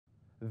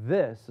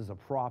This is a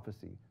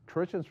prophecy.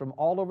 Christians from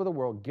all over the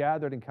world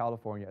gathered in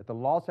California at the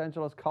Los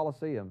Angeles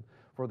Coliseum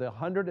for the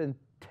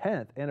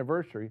 110th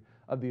anniversary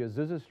of the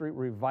Azusa Street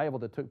revival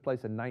that took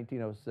place in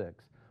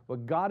 1906.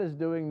 What God is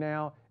doing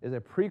now is a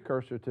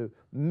precursor to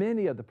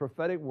many of the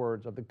prophetic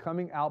words of the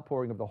coming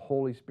outpouring of the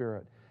Holy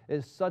Spirit. It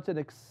is such an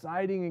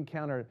exciting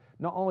encounter,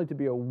 not only to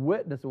be a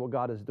witness of what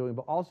God is doing,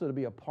 but also to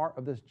be a part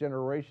of this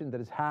generation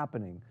that is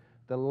happening.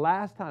 The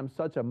last time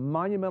such a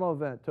monumental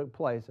event took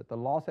place at the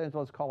Los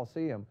Angeles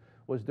Coliseum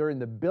was during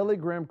the Billy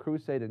Graham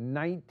Crusade in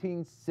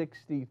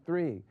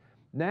 1963.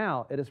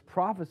 Now, it is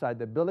prophesied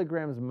that Billy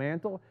Graham's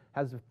mantle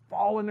has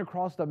fallen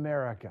across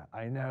America.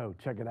 I know,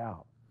 check it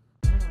out.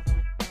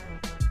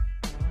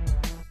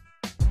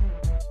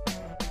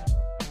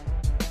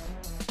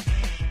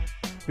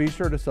 Be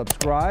sure to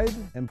subscribe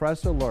and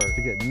press alert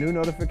to get new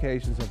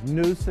notifications of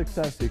new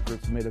success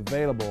secrets made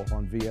available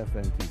on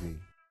VFNtv.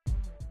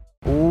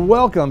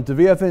 Welcome to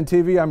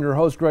VFNtv. I'm your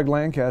host, Greg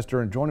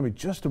Lancaster, and joining me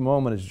just a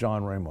moment is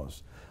John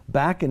Ramos.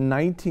 Back in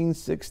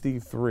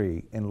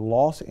 1963 in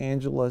Los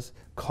Angeles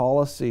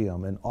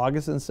Coliseum in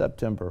August and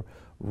September,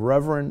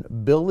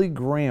 Reverend Billy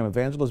Graham,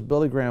 evangelist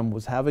Billy Graham,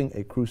 was having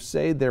a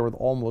crusade there with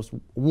almost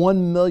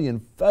 1 million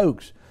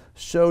folks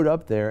showed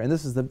up there. And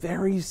this is the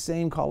very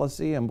same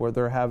Coliseum where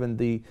they're having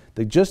they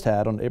just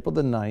had on April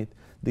the 9th,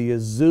 the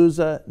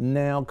Azusa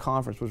Now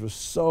Conference, which was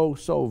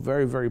so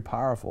very, very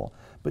powerful.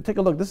 But take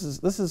a look,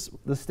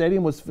 the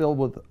stadium was filled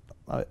with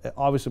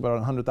obviously about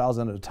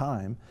 100,000 at a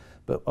time.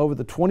 But over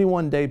the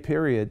 21-day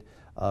period,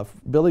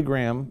 Billy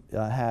Graham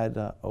had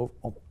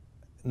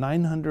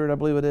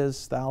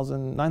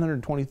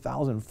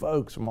 920,000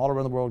 folks from all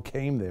around the world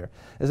came there.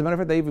 As a matter of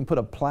fact, they even put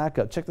a plaque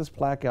up. Check this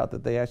plaque out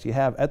that they actually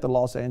have at the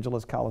Los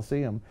Angeles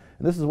Coliseum.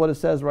 And this is what it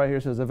says right here.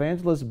 It says,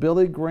 Evangelist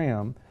Billy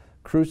Graham,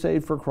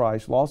 Crusade for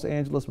Christ, Los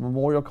Angeles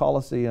Memorial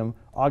Coliseum,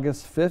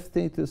 August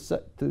 15th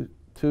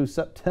to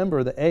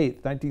September the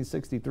 8th,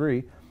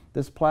 1963.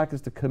 This plaque is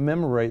to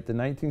commemorate the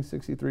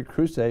 1963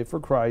 Crusade for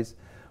Christ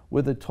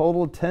with a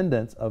total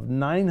attendance of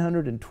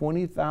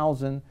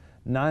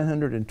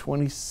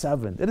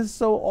 920,927. It is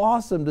so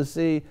awesome to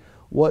see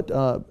what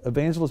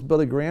evangelist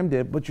Billy Graham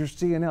did, but you're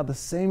seeing now the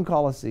same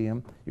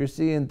Coliseum. You're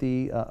seeing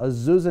the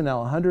Azusa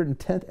Now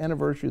 110th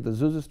anniversary of the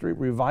Azusa Street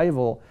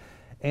revival,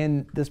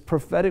 and this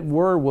prophetic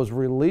word was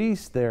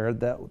released there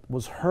that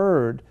was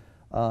heard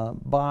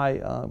by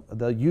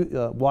the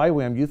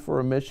YWAM, Youth for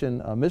a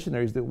Mission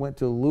missionaries that went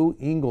to Lou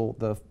Engle,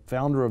 the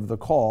founder of The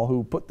Call,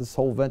 who put this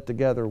whole event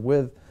together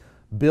with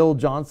Bill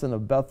Johnson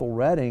of Bethel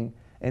Redding,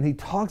 and he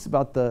talks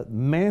about the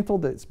mantle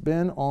that's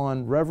been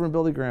on Reverend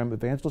Billy Graham,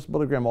 evangelist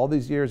Billy Graham, all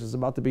these years is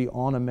about to be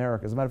on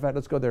America. As a matter of fact,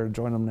 let's go there and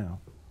join them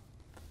now.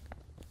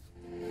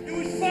 It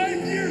was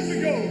 5 years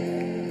ago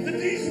that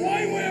these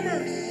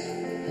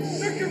YWAMers,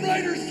 circuit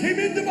riders, came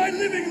into my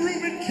living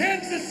room in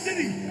Kansas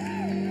City,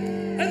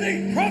 and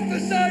they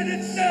prophesied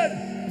and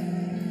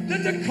said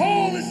that the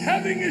call is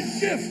having a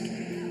shift,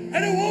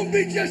 and it won't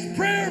be just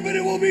prayer, but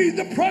it will be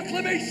the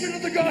proclamation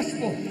of the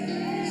gospel.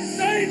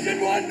 Signs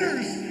and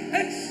wonders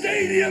and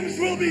stadiums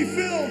will be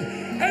filled,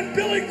 and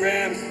Billy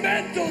Graham's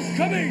mantle's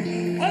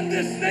coming on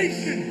this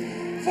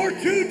nation. For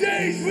 2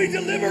 days we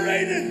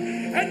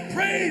deliberated and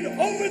prayed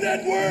over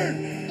that word.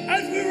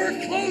 As we were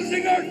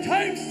closing our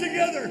times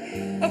together,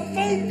 a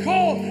phone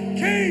call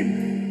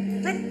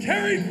came from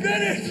Terry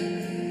Bennett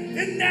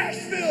in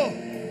Nashville.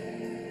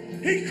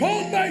 He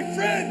called my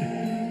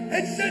friend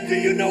and said, "Do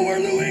you know where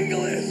Lou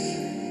Engle is?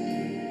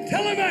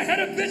 Tell him I had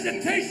a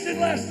visitation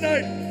last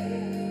night.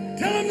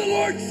 Tell him the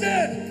Lord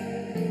said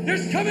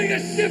there's coming a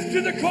shift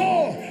to the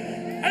call,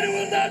 and it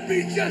will not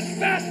be just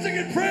fasting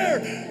and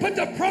prayer, but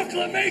the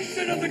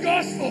proclamation of the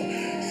gospel.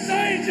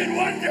 Signs and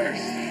wonders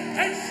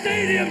and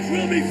stadiums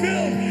will be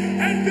filled,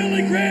 and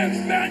Billy Graham's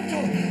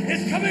mantle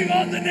is coming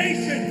on the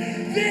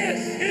nation."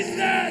 This is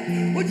that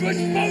which was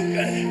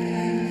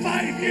spoken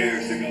 5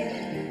 years ago.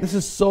 This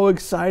is so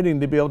exciting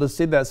to be able to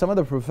see that. Some of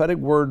the prophetic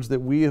words that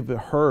we have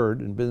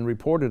heard and been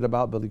reported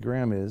about Billy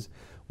Graham is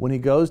when he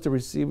goes to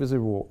receive his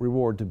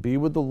reward, to be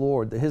with the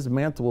Lord, that his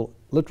mantle will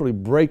literally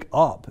break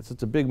up. It's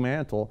such a big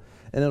mantle,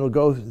 and it'll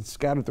go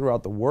scattered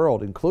throughout the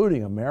world,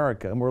 including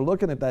America. And we're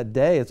looking at that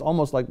day. It's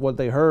almost like what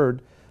they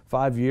heard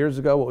 5 years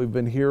ago, what we've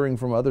been hearing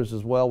from others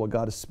as well, what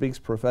God speaks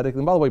prophetically.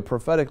 And by the way,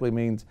 prophetically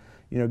means,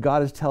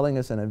 God is telling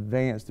us in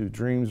advance through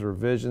dreams or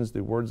visions,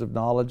 through words of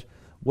knowledge,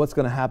 what's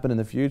going to happen in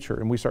the future.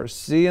 And we start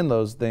seeing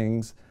those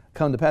things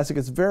come to pass. It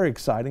gets very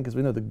exciting because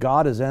we know that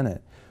God is in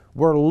it.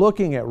 We're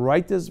looking at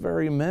right this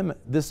very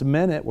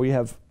minute, where you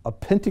have a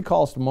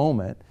Pentecost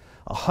moment,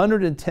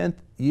 110th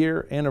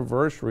year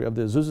anniversary of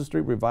the Azusa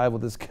Street revival,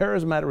 this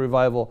charismatic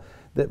revival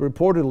that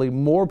reportedly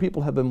more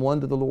people have been won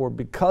to the Lord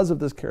because of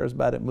this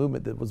charismatic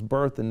movement that was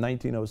birthed in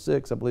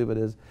 1906, I believe it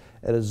is,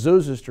 at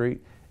Azusa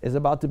Street, is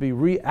about to be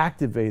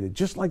reactivated.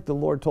 Just like the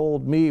Lord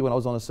told me when I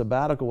was on a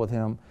sabbatical with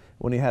him,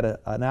 when he had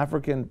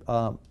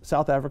an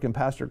South African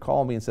pastor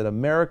call me and said,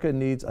 America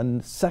needs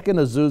a second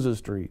Azusa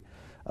Street,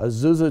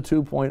 Azusa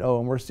 2.0,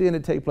 and we're seeing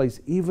it take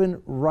place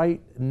even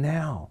right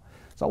now.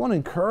 So I want to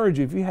encourage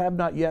you, if you have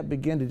not yet,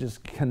 begin to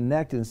just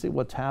connect and see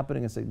what's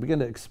happening and begin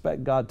to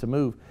expect God to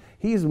move.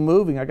 He's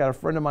moving. I got a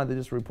friend of mine that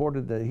just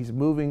reported that he's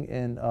moving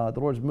in, the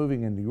Lord's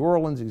moving in New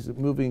Orleans. He's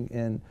moving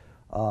in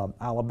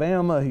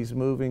Alabama. He's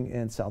moving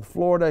in South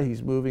Florida.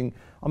 He's moving,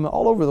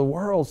 all over the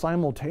world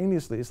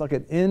simultaneously. It's like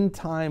an end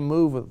time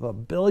move with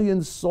 1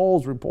 billion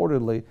souls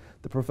reportedly.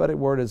 The prophetic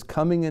word is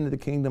coming into the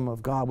kingdom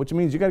of God, which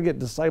means you got to get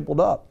discipled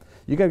up.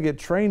 You got to get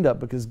trained up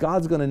because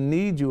God's going to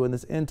need you in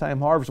this end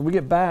time harvest. When we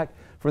get back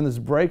from this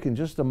break in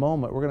just a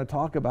moment, we're going to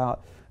talk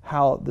about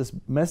how this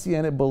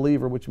Messianic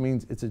believer, which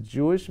means it's a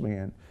Jewish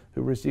man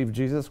who received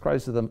Jesus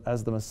Christ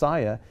as the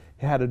Messiah,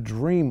 he had a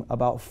dream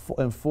about,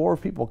 and 4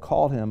 people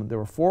called him. There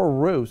were 4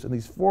 roofs, and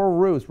these 4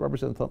 roofs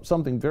represent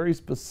something very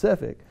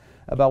specific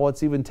about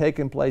what's even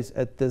taking place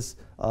at this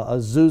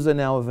Azusa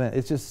Now event.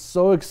 It's just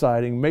so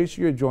exciting. Make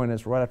sure you join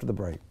us right after the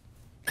break.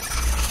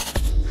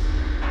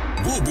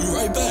 We'll be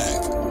right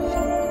back.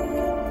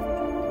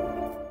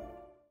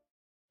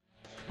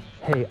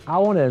 Hey, I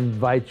want to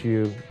invite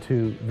you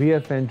to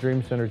VFN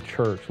Dream Center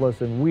Church.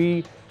 Listen,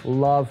 we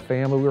love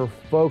family. We're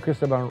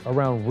focused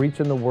around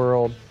reaching the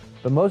world.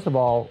 But most of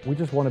all, we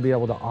just want to be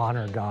able to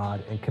honor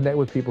God and connect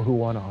with people who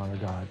want to honor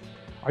God.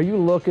 Are you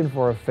looking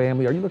for a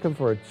family? Are you looking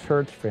for a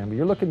church family?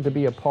 You're looking to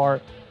be a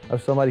part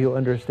of somebody who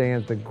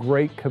understands the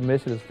Great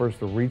Commission is for us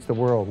to reach the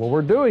world. Well,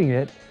 we're doing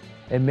it,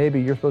 and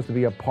maybe you're supposed to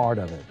be a part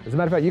of it. As a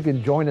matter of fact, you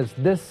can join us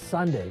this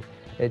Sunday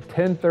at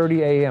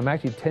 10:30 a.m.,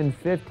 actually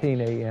 10:15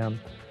 a.m.,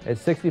 at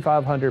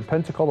 6500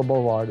 Pensacola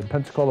Boulevard in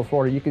Pensacola,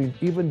 Florida. You can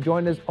even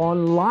join us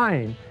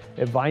online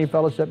at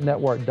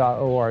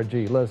VineFellowshipNetwork.org.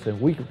 Listen,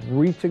 we're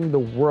reaching the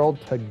world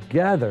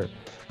together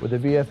with the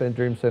VFN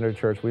Dream Center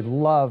Church. We'd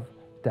love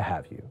to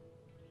have you.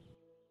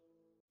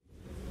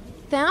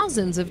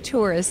 Thousands of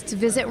tourists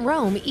visit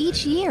Rome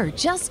each year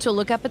just to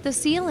look up at the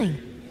ceiling.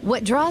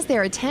 What draws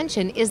their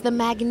attention is the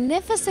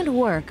magnificent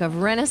work of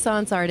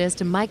Renaissance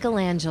artist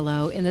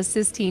Michelangelo in the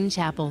Sistine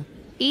Chapel.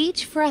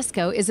 Each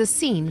fresco is a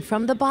scene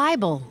from the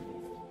Bible.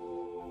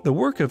 The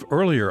work of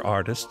earlier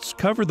artists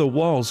cover the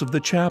walls of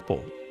the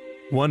chapel,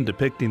 one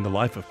depicting the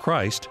life of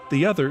Christ,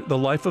 the other the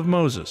life of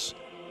Moses.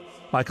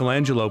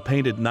 Michelangelo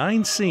painted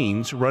 9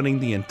 scenes running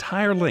the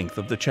entire length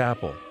of the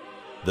chapel.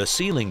 The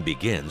ceiling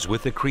begins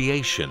with the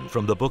creation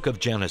from the book of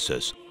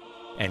Genesis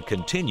and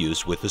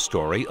continues with the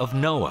story of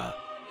Noah.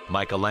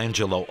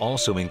 Michelangelo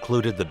also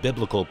included the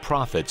biblical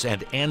prophets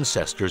and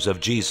ancestors of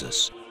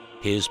Jesus.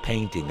 His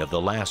painting of the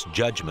Last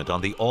Judgment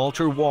on the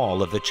altar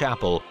wall of the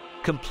chapel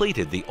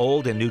completed the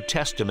Old and New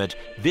Testament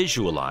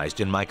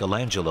visualized in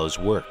Michelangelo's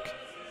work.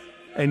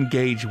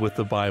 Engage with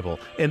the Bible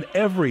in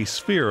every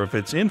sphere of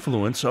its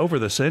influence over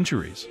the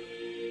centuries.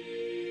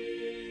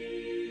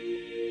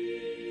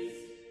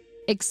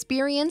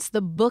 Experience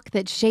the book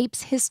that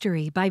shapes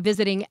history by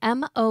visiting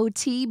motb.tv.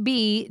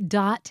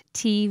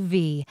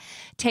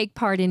 Take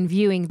part in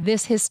viewing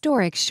this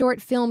historic short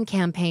film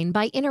campaign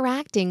by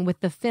interacting with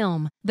the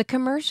film, the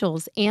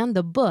commercials, and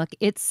the book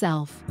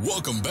itself.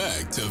 Welcome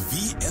back to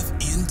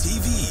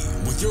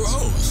VFNtv with your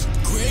host,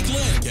 Greg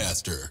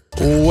Lancaster.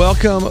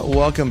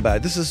 Welcome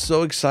back. This is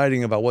so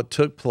exciting about what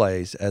took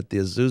place at the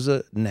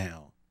Azusa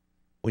Now.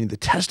 When the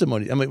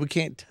testimony, we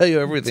can't tell you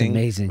everything.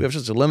 It's amazing. We have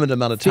such a limited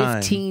amount of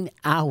time. 15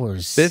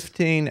 hours.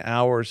 15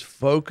 hours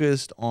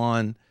focused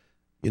on,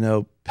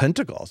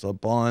 Pentecost,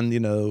 upon,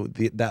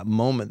 that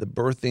moment, the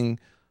birthing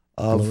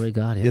of glory of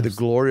God, yes. The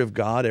glory of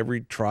God,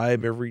 every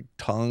tribe, every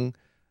tongue.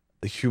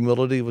 The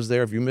humility was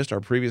there. If you missed our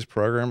previous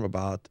program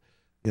about,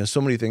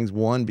 so many things,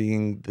 one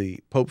being the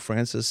Pope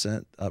Francis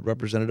sent a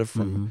representative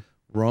from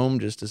Rome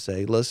just to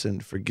say, listen,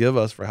 forgive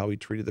us for how we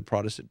treated the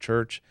Protestant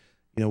church.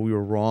 We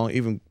were wrong.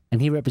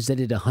 And he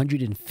represented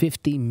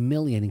 150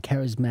 million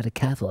charismatic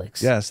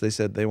Catholics. Yes, they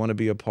said they want to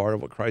be a part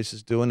of what Christ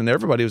is doing. And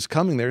everybody was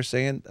coming there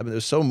saying,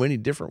 there's so many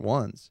different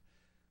ones.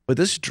 But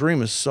this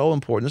dream is so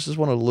important. This is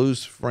one of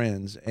Lou's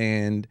friends.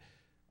 And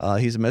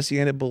he's a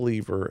Messianic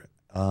believer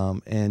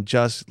and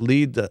just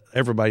lead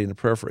everybody in a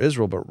prayer for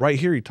Israel. But right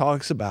here he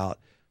talks about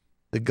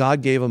that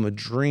God gave him a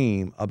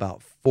dream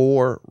about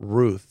 4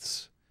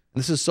 Ruths.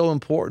 And this is so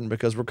important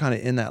because we're kind of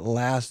in that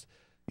last,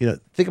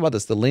 think about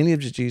this, the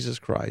lineage of Jesus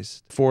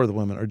Christ, 4 of the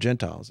women are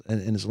Gentiles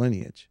in his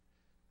lineage.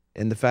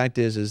 And the fact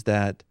is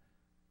that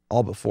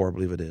all but 4, I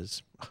believe it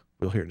is.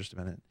 We'll hear in just a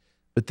minute.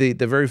 But the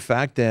very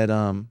fact that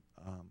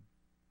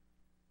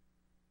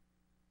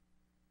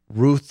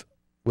Ruth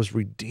was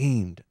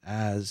redeemed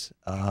as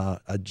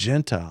a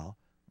Gentile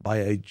by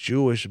a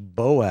Jewish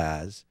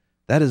Boaz,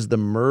 that is the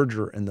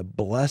merger and the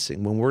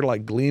blessing. When we're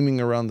like gleaning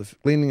around the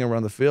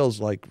fields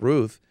like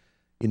Ruth,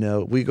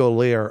 we go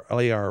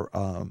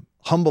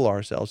humble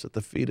ourselves at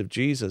the feet of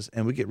Jesus,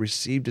 and we get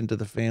received into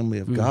the family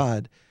of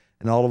God.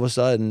 And all of a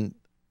sudden,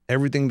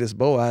 everything that's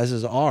Boaz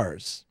is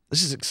ours.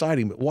 This is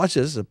exciting. But watch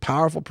this. This is a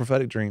powerful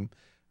prophetic dream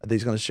that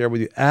he's going to share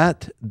with you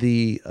at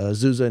the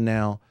Azusa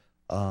Now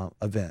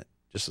event,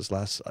 just this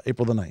last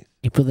April the 9th.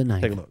 April the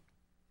 9th. Take a look.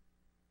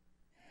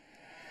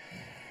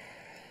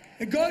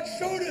 And God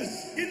showed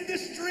us in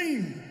this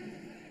dream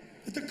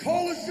that the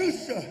call of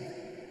Azusa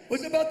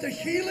was about the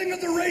healing of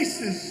the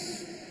races,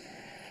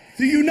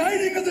 the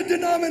uniting of the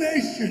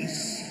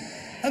denominations,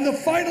 and the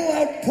final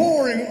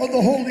outpouring of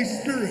the Holy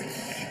Spirit.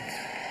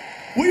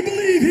 We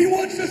believe he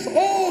wants us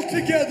all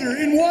together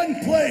in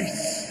one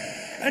place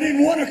and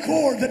in one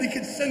accord, that he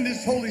can send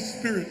his Holy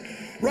Spirit.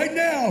 Right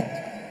now,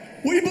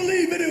 we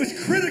believe that it was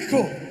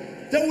critical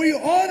that we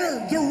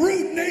honor the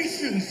root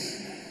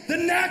nations, the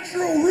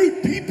natural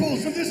root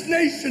peoples of this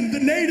nation, the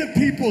native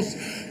peoples,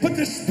 but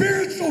the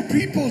spiritual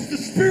peoples, the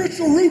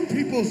spiritual root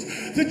peoples,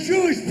 the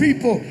Jewish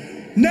people.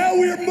 Now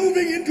we are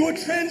moving into a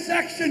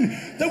transaction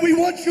that we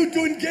want you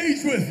to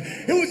engage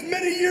with. It was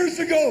many years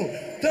ago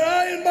that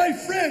I and my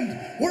friend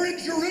were in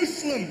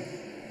Jerusalem,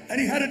 and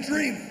he had a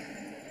dream.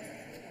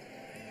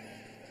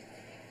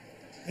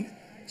 And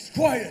it's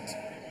quiet.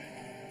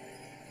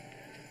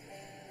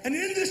 And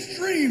in this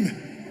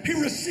dream, he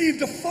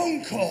received a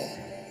phone call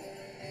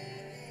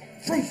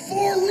from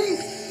 4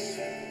 Ruths.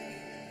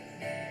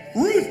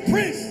 Ruth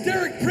Prince,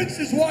 Derek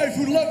Prince's wife,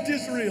 who loved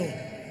Israel.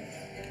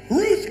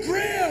 Ruth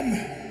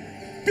Graham,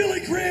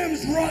 Billy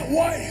Graham's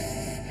wife.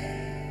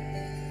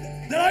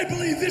 That I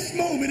believe this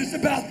moment is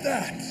about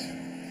that.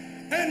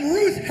 And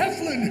Ruth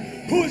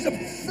Heflin, who is a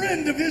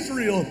friend of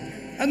Israel.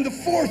 And the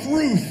 4th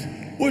Ruth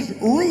was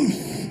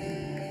Ruth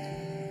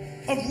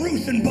of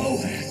Ruth and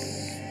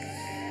Boaz,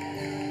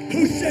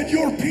 who said,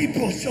 your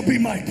people shall be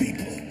my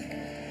people.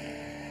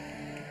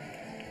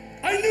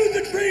 I knew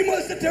the dream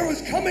was that there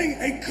was coming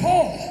a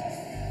call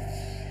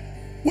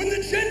when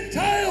the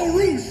Gentile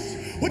Ruths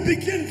would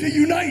begin to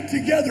unite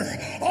together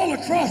all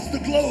across the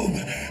globe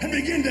and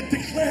begin to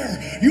declare,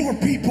 your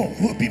people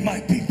will be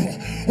my people.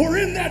 We're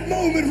in that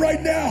moment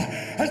right now,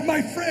 as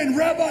my friend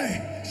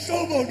Rabbi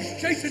Sobel,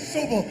 Jason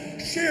Sobel,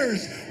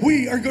 shares.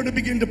 We are going to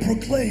begin to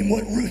proclaim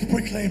what Ruth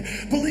proclaimed,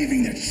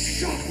 believing that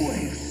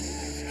shockwaves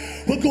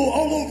will go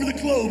all over the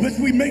globe as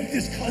we make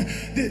this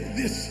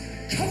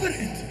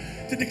covenant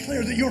to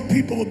declare that your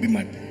people will be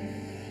my people.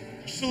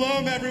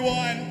 Shalom,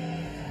 everyone.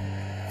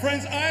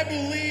 Friends, I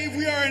believe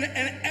we are in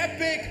an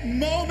epic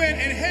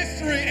moment in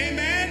history,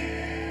 amen?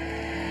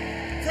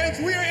 Friends,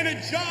 we are in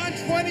a John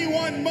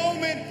 21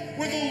 moment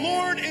where the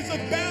Lord is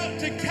about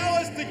to tell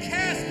us to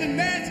cast the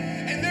net,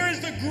 and there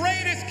is the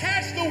greatest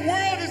catch the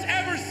world has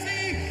ever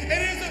seen.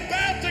 It is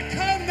about to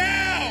come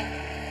now.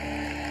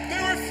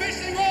 They were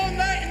fishing all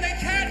night and they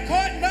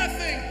caught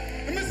nothing.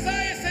 The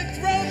Messiah said,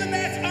 throw the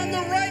nets on the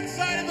right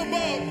side of the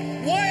boat.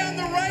 Why on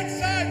the right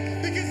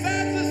side? Because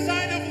that's a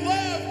sign of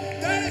love.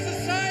 That is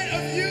a sign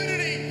of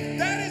unity.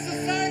 That is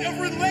a sign of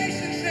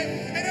relationship.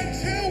 And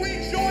until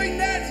we join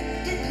nets,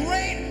 the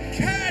great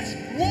catch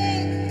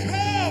won't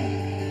come.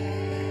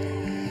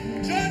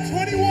 John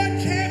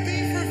 21 can't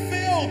be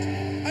fulfilled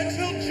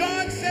until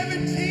John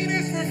 17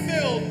 is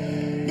fulfilled.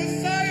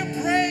 Messiah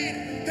prayed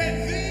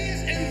that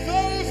these and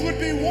those would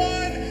be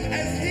one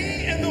as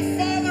he and the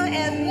Father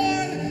are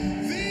one.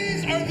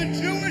 These are the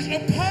Jewish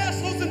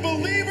apostles and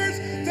believers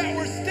that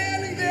were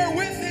standing there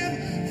with him.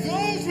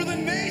 Those were the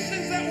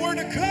nations that were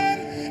to come.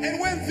 And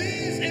when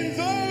these and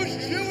those,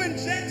 Jew and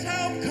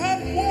Gentile,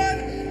 come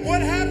one,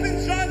 what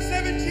happens? John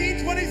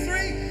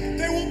 17:23,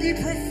 they will be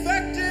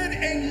perfected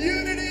in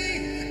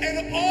unity,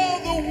 and all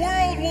the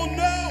world will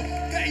know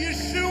that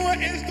Yeshua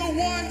is the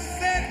one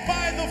sent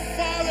by the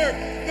Father,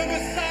 the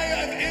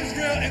Messiah of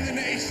Israel and the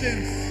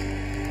nations.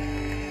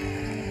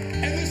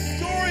 And the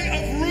story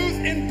of Ruth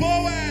and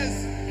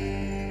Boaz,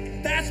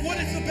 that's what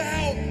it's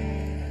about.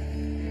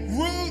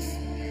 Ruth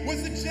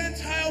was a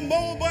Gentile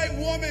Moabite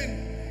woman.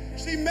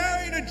 She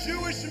married a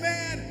Jewish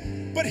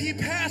man, but he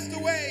passed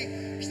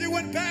away. She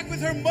went back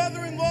with her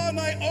mother-in-law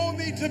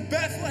Naomi to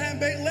Bethlehem,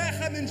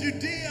 Bethlehem in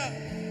Judea,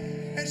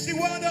 and she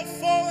wound up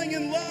falling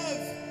in love.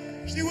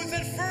 She was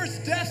at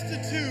first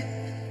destitute.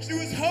 She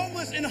was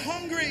homeless and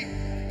hungry,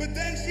 but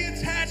then she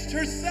attached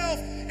herself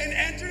and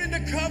entered into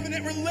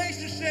covenant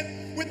relationship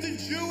with the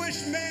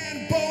Jewish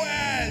man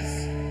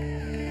Boaz.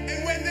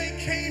 And when they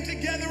came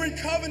together in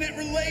covenant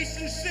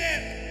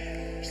relationship,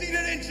 she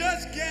didn't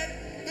just get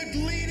the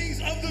gleanings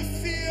of the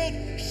field,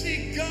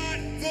 she got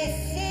the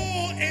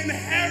full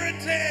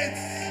inheritance.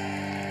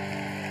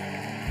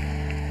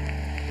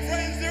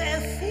 Friends, there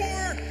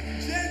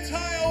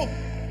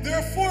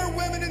are four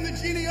women in the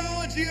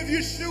genealogy of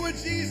Yeshua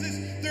Jesus.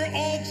 They're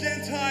all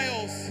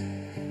Gentiles.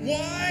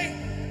 Why?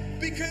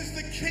 Because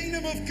the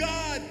kingdom of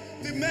God,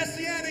 the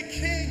Messianic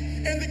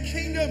King, and the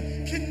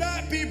kingdom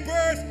cannot be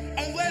birthed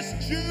unless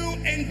Jew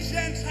and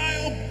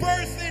Gentile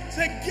birth it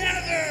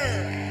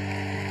together.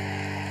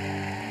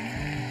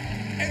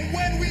 And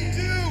when we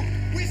do,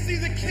 we see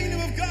the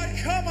kingdom of God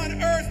come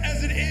on earth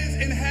as it is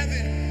in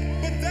heaven.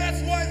 But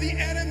that's why the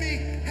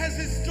enemy has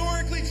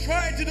historically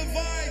tried to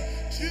divide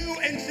Jew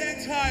and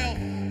Gentile,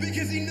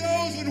 because he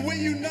knows when we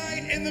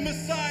unite in the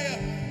Messiah,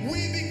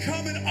 we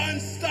become an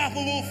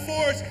unstoppable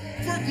force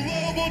for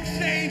global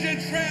change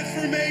and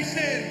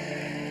transformation.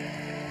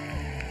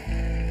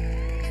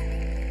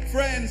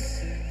 Friends,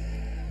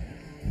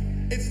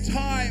 it's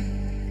time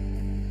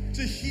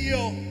to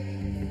heal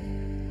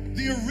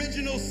the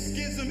original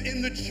schism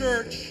in the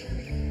church.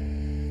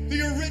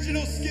 The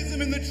original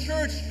schism in the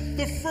church,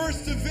 the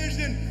first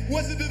division,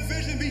 was a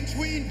division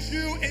between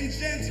Jew and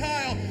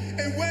Gentile.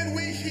 And when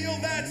we heal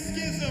that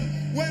schism,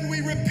 when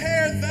we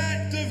repair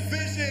that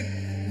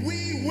division,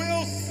 we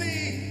will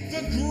see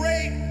the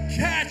great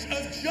catch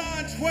of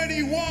John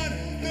 21,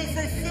 the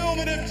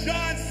fulfillment of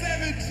John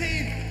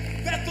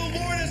 17, that the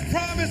Lord has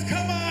promised.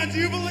 Come on, do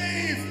you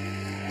believe?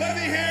 Let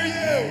me hear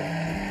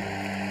you.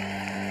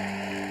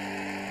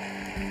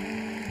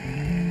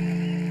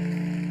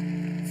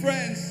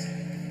 Friends,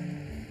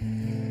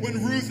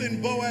 when Ruth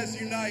and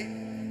Boaz unite,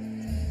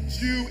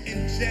 Jew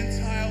and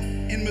Gentile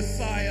in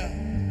Messiah,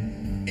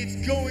 it's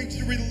going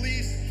to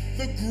release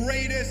the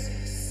greatest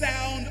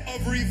sound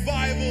of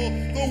revival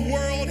the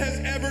world has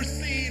ever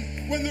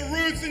seen. When the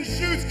roots and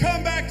shoots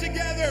come back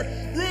together,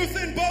 Ruth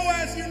and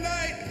Boaz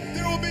unite,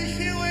 there will be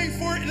healing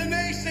for the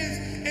nations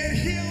and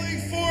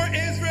healing for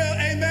Israel.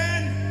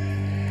 Amen.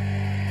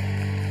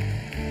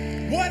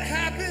 What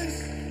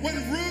happens when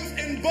Ruth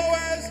and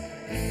Boaz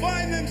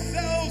find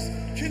themselves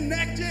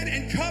connected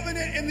and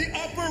covenant in the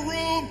upper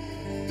room?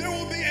 There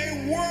will be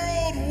a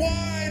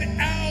worldwide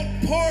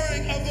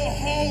outpouring of the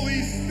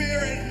Holy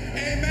Spirit.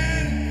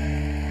 Amen.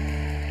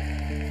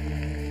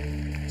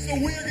 So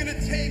we're going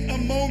to take a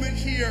moment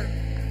here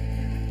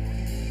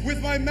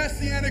with my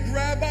Messianic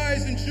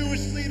rabbis and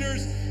Jewish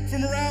leaders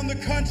from around the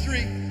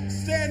country,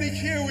 standing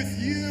here with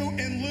you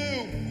and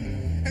Lou.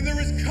 And there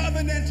is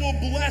covenantal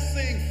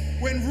blessing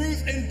when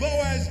Ruth and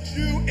Boaz,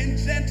 Jew and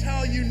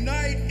Gentile,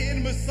 unite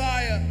in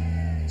Messiah.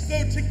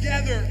 So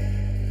together,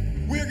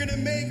 we're going to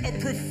make a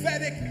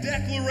prophetic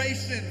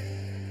declaration.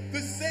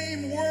 The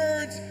same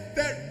words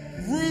that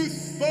Ruth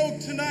spoke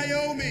to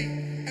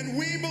Naomi. And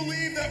we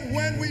believe that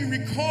when we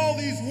recall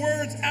these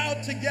words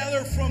out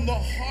together from the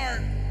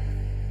heart,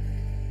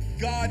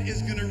 God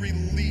is going to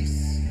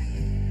release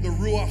the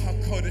Ruach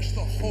HaKodesh,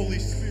 the Holy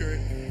Spirit,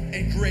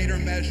 in greater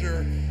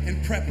measure in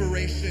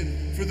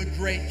preparation for the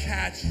great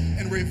catch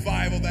and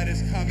revival that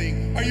is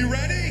coming. Are you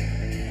ready?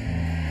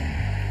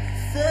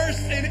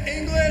 First in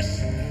English,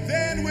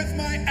 then with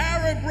my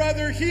Arab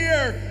brother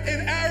here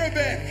in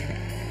Arabic.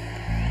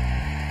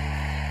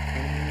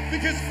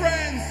 Because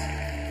friends,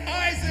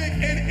 Isaac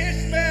and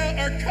Ishmael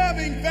are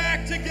coming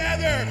back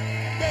together.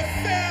 The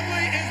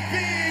family is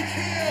being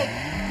healed.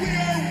 We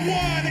are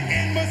one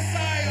in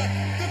Messiah.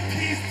 The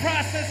peace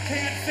process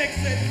can't fix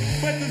it,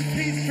 but the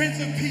peace, Prince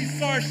of Peace,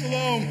 Sar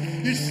Shalom,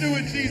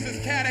 Yeshua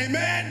Jesus can.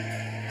 Amen?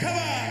 Come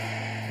on.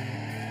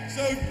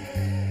 So,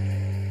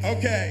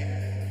 okay.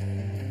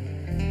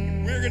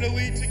 We're going to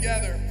lead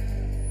together.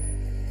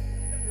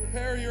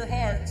 Prepare your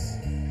hearts.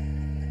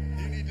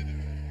 You need to do it.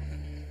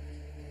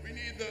 We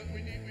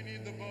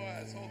need the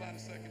Boaz. Hold on a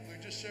second, Lou.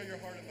 Just share your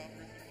heart about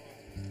Ruth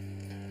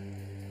and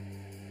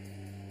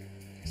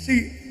Boaz.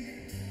 See,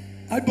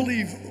 I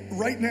believe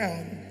right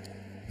now,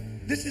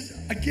 this is,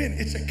 again,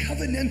 it's a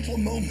covenantal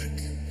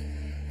moment.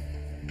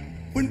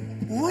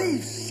 When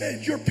Ruth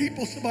said, your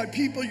people shall be my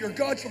people, your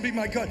God shall be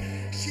my God,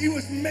 she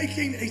was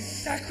making a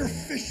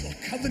sacrificial,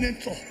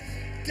 covenantal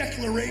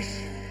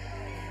declaration.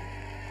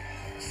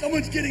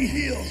 Someone's getting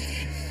healed.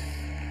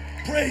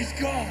 Praise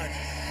God.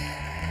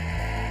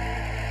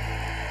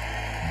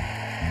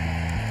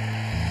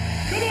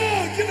 Come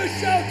on, give a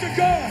shout to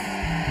God.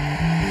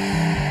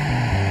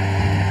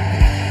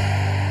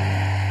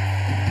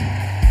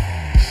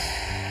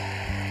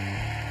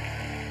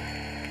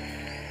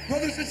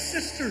 Brothers and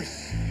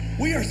sisters,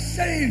 we are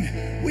setting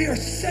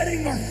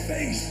our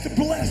face to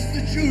bless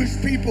the Jewish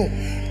people.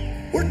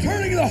 We're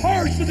turning the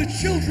hearts of the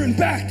children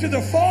back to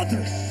their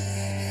fathers.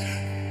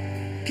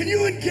 Can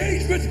you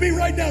engage with me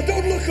right now?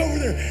 Don't look over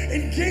there.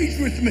 Engage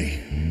with me.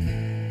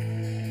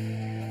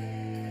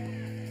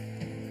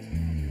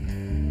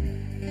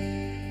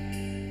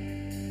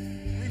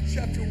 Ruth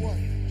chapter 1.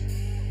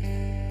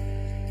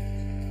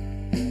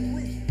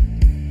 Ruth.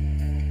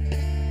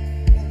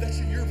 Oh, that's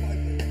in your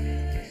Bible.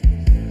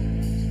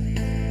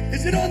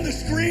 Is it on the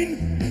screen?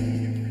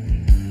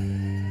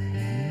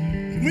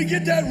 Can we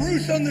get that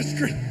Ruth on the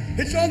screen?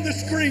 It's on the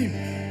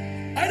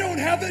screen. I don't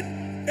have it.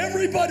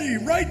 Everybody,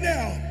 right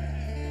now.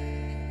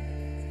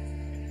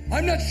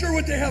 I'm not sure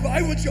what they have.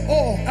 I want you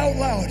all out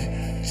loud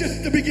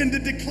just to begin to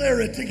declare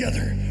it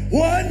together.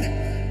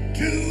 1,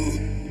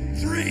 2,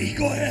 3.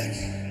 Go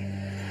ahead.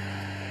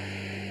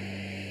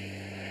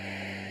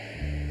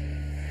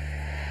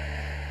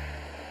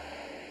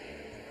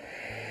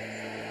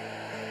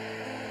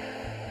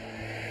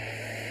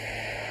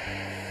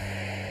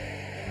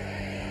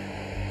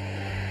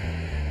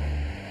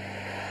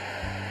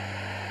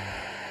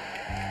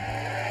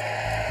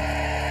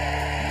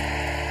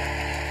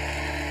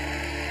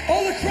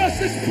 All across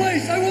this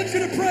place, I want you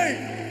to pray.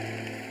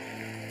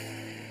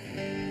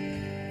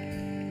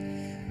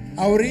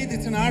 I'll read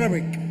it in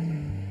Arabic.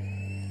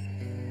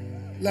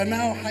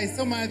 لأنه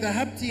حيثما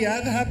ذهبت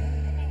أذهب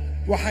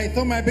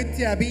وحيثما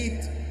بت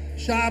أبيت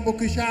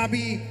شعبك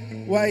شعبي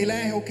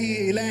وإلهك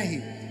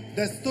إلهي.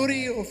 The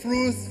story of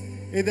Ruth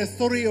is the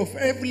story of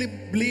every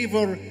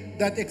believer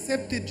that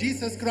accepted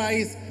Jesus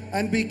Christ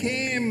and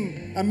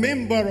became a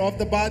member of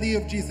the body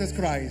of Jesus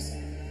Christ.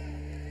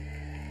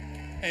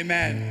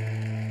 Amen.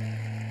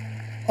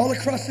 All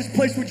across this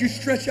place, would you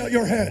stretch out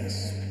your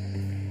hands?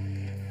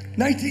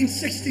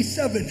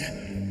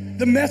 1967,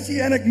 the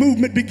Messianic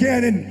movement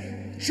began and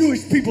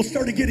Jewish people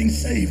started getting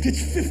saved.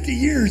 It's 50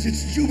 years,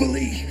 it's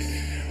Jubilee.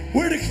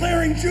 We're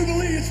declaring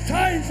Jubilee. It's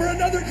time for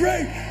another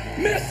great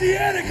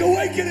Messianic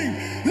awakening.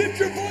 Lift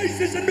your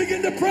voices and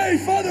begin to pray.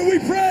 Father, we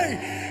pray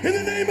in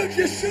the name of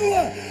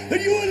Yeshua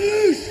that you would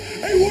loose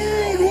a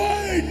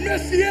worldwide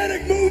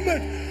Messianic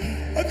movement,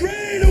 a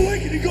great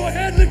awakening. Go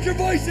ahead, lift your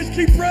voices,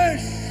 keep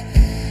praying.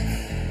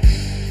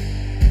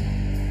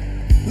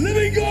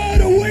 Living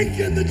God,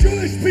 awaken the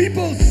Jewish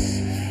peoples.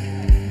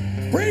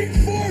 Bring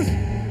forth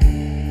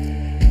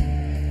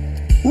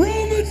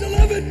Romans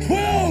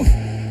 11:12,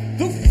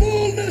 the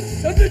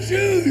fullness of the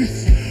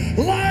Jews,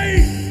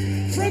 life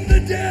from the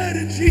dead.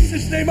 In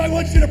Jesus' name, I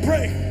want you to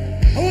pray.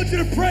 I want you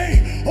to pray,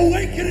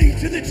 awakening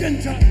to the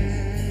Gentiles.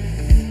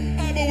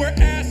 Abba, we're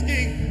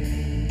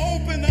asking,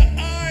 open the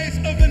eyes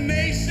of the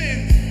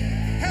nations.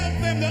 Help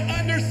them to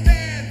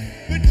understand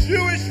the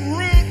Jewish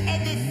root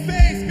of the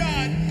faith,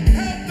 God.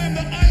 Help them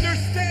to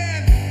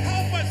understand.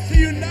 Help us to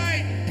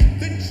unite.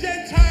 The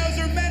Gentiles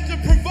are meant to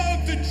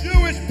provoke the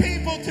Jewish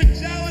people to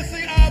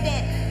jealousy,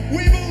 Abba.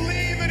 We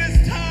believe it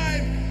is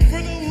time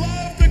for the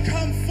love to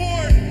come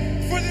forth,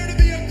 for there to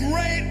be a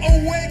great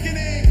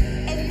awakening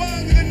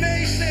among the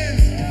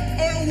nations,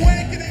 an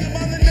awakening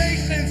among the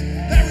nations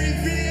that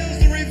reveals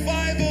the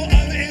revival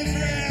of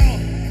Israel.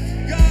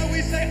 God,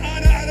 we say,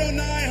 Ana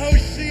Adonai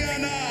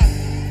Hoshiana.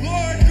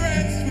 Lord,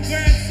 grant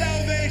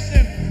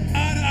salvation.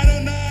 Ana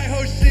Adonai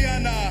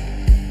Hoshiana.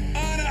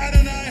 Ana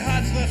Adonai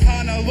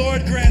Hatzlechana.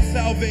 Lord, grant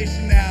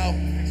salvation now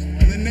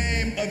in the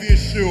name of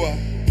Yeshua.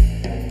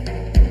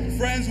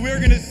 Friends, we're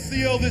going to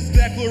seal this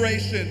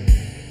declaration.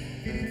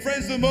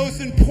 Friends, the most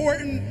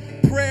important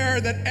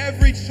prayer that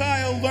every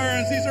child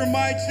learns, these are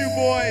my two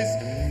boys.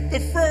 The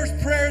first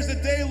prayers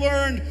that they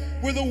learned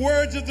were the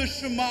words of the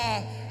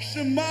Shema.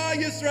 Shema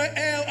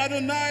Yisrael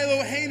Adonai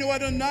Eloheinu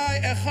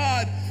Adonai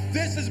Echad.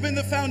 This has been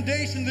the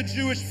foundation of the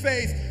Jewish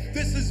faith.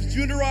 This is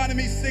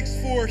Deuteronomy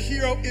 6:4.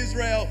 Hear, O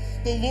Israel,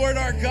 the Lord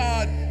our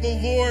God, the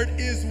Lord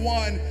is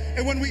one.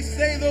 And when we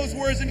say those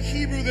words in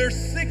Hebrew, there's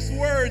 6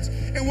 words.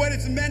 And what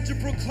it's meant to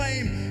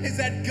proclaim is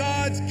that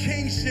God's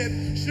kingship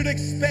should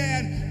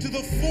expand to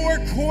the 4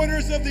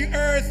 corners of the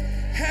earth,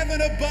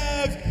 heaven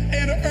above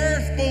and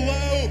earth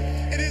below.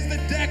 It is the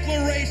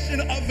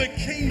declaration of the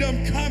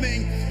kingdom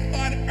coming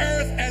on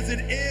earth as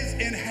it is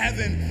in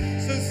heaven.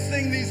 So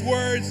sing these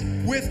words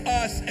with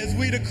us as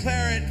we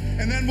declare it,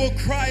 and then we'll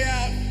cry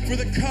out for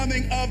the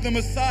coming of the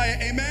Messiah.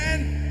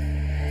 Amen?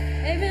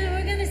 Amen.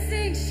 We're going to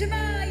sing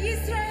Shema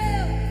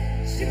Yisrael.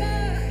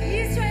 Shema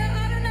Yisrael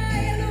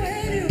Adonai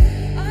Eloheinu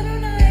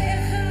Adonai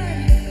Echad.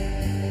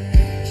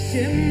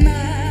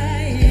 Shema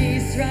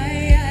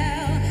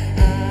Yisrael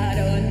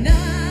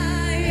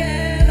Adonai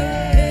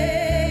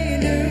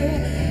Eloheinu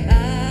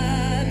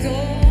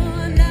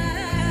Adonai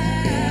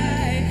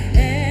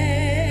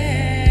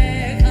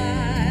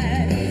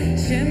Echad.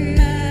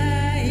 Shema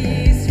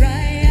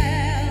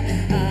Yisrael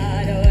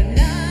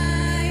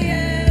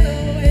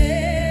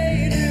Adonai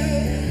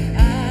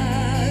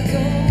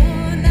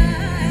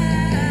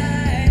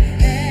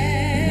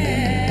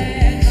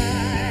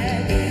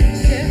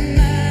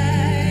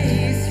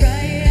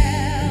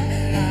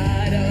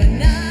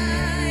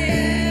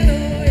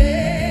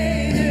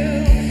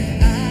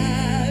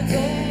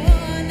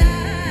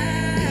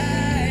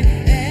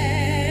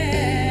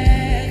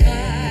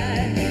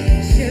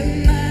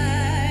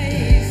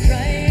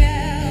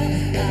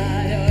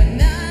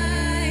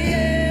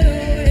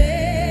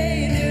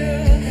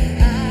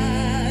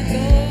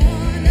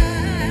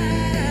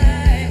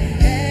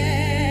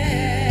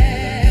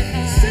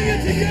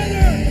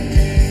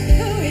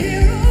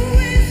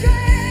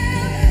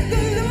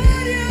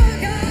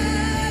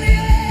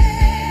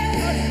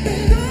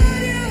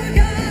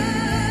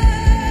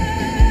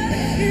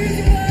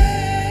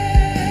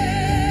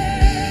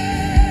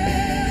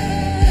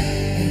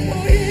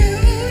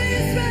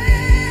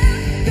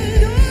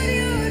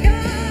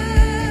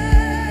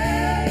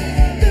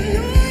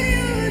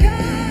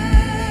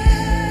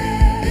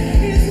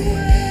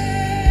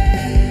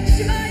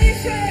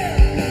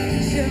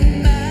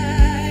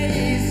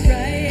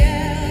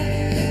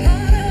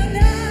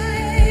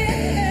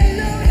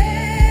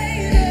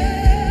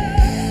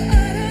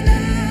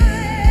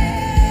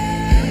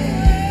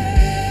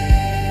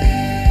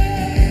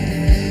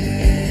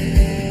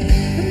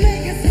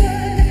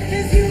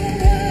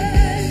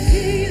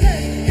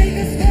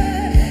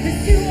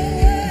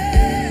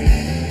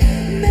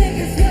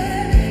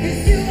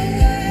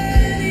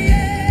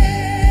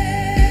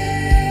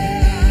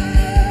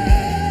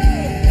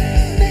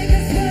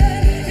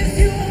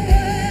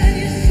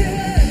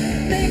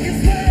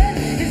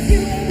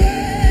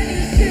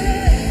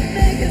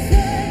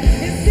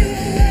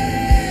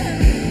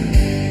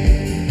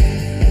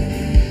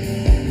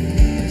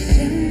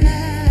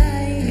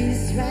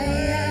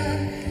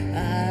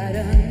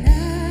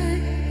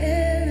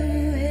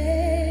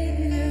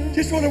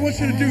Eloheinu Just what I want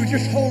you to do,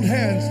 just hold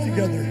hands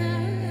together.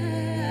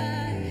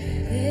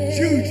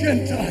 Jew,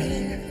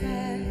 Gentile.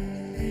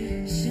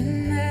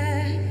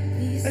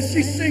 As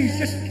she sings,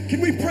 just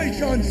can we pray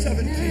John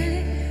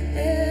 17?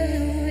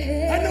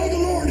 I know the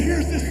Lord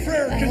hears this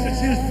prayer because it's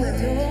his prayer.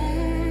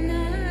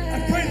 I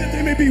pray that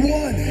they may be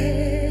one,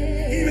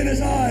 even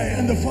as I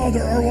and the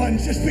Father are one.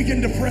 Just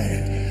begin to pray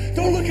it.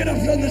 Don't look it up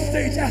on the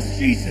stage. Ask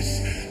Jesus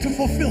to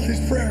fulfill his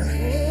prayer.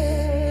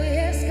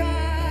 Yes,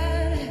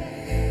 God,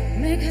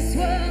 make us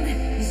one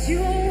as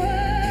you are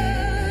one.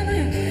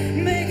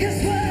 Make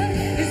us one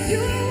as you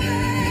are one.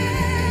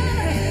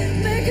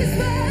 Make us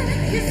one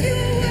as you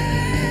are one.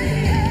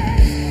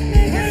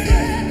 Make us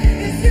one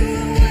as you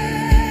are one.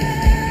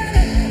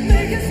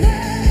 Make us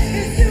one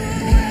as you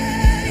are one.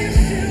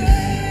 Yeshua.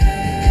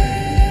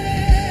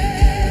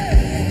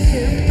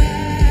 Shema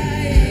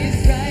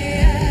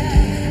Yisrael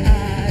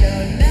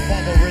Adonai.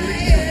 Father,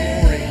 release your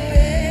glory.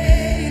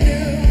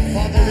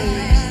 Father,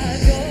 release the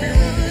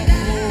spirit of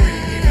glory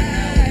even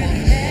now upon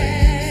this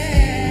place.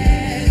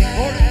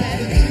 Lord, upon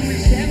the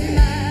Jewish people.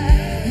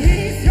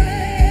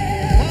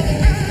 Father,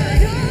 we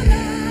thank you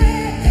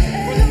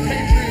for the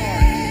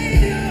patriarchs.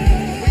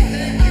 We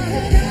thank you for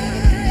the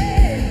fathers.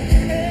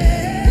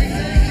 We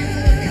thank you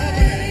for the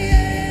covenants.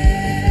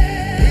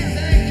 We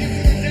thank you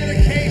for the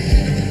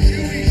dedication of the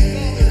Jewish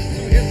fathers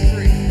through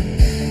history.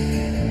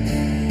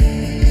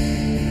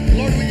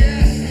 Lord, we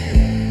ask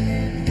you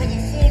for the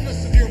fullness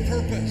of your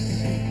purpose.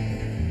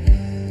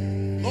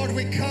 Lord,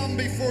 we come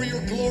before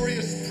your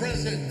glorious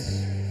presence.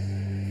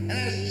 And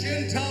as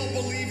Gentile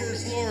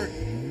believers, Lord,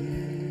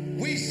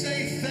 we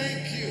say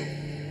thank you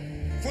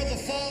for the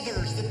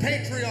fathers, the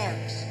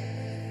patriarchs,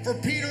 for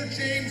Peter,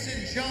 James,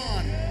 and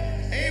John,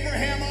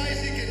 Abraham,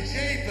 Isaac, and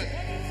Jacob,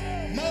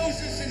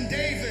 Moses and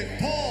David,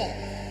 Paul.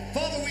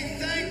 Father, we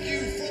thank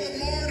you for the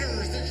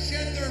martyrs that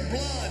shed their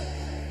blood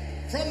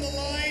from the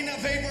line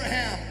of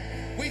Abraham.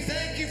 We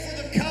thank you for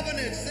the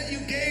covenants that you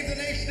gave the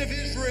nation of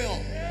Israel,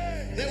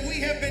 that we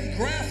have been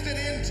grafted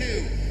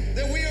into,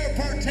 that we are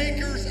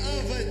partakers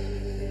of it.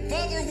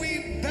 Father,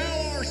 we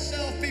bow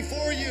ourselves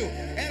before you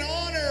and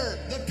honor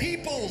the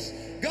peoples,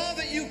 God,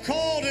 that you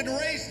called and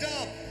raised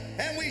up,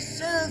 and we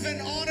serve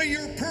and honor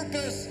your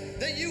purpose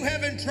that you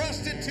have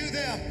entrusted to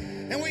them.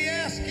 And we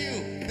ask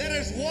you that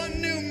as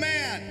one new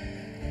man,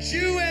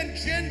 Jew and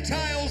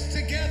Gentiles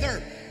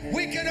together,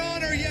 we can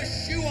honor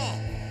Yeshua,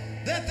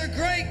 that the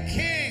great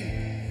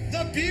King,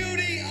 the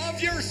beauty of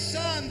your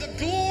Son, the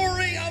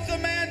glory of the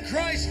man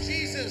Christ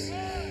Jesus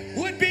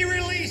would be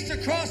released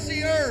across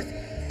the earth,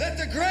 that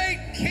the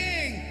great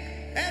King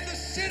and the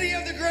city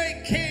of the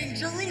great King,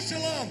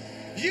 Jerusalem,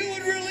 you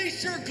would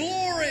release your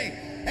glory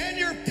and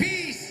your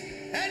peace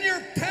and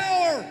your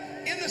power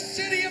in the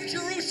city of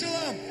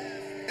Jerusalem.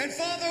 And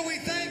Father, we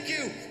thank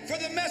you for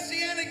the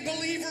Messianic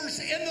believers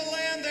in the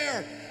land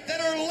there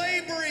that are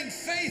laboring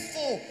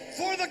faithful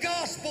for the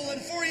gospel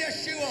and for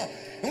Yeshua.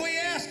 And we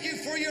ask you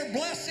for your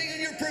blessing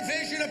and your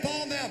provision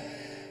upon them.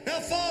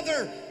 Now,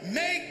 Father,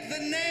 make the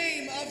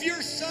name of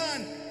your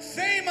Son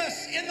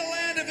famous in the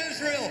land of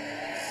Israel,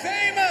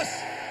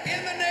 famous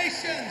in the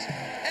nations,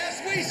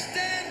 as we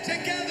stand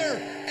together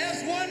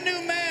as one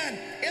new man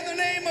in the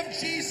name of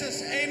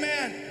Jesus.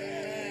 Amen.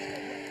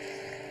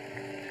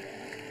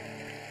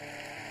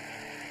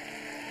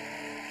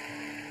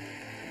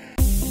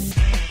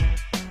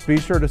 Be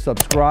sure to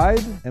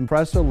subscribe and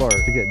press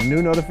alert to get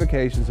new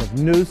notifications of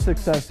new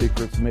success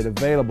secrets made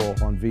available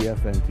on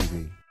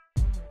VFNtv.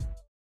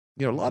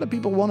 You know, a lot of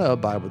people want to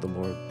abide with the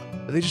Lord,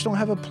 but they just don't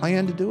have a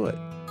plan to do it.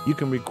 You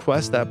can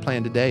request that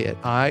plan today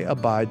at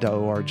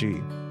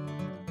iabide.org.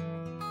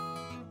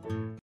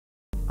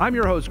 I'm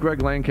your host,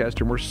 Greg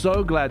Lancaster, and we're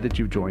so glad that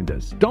you've joined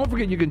us. Don't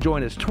forget you can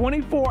join us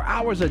 24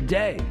 hours a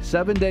day,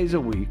 7 days a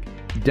week.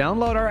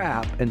 Download our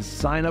app and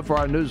sign up for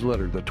our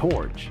newsletter, The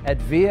Torch, at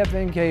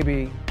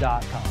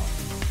VFNkb.com.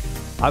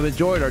 I've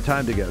enjoyed our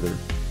time together.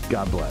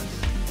 God bless.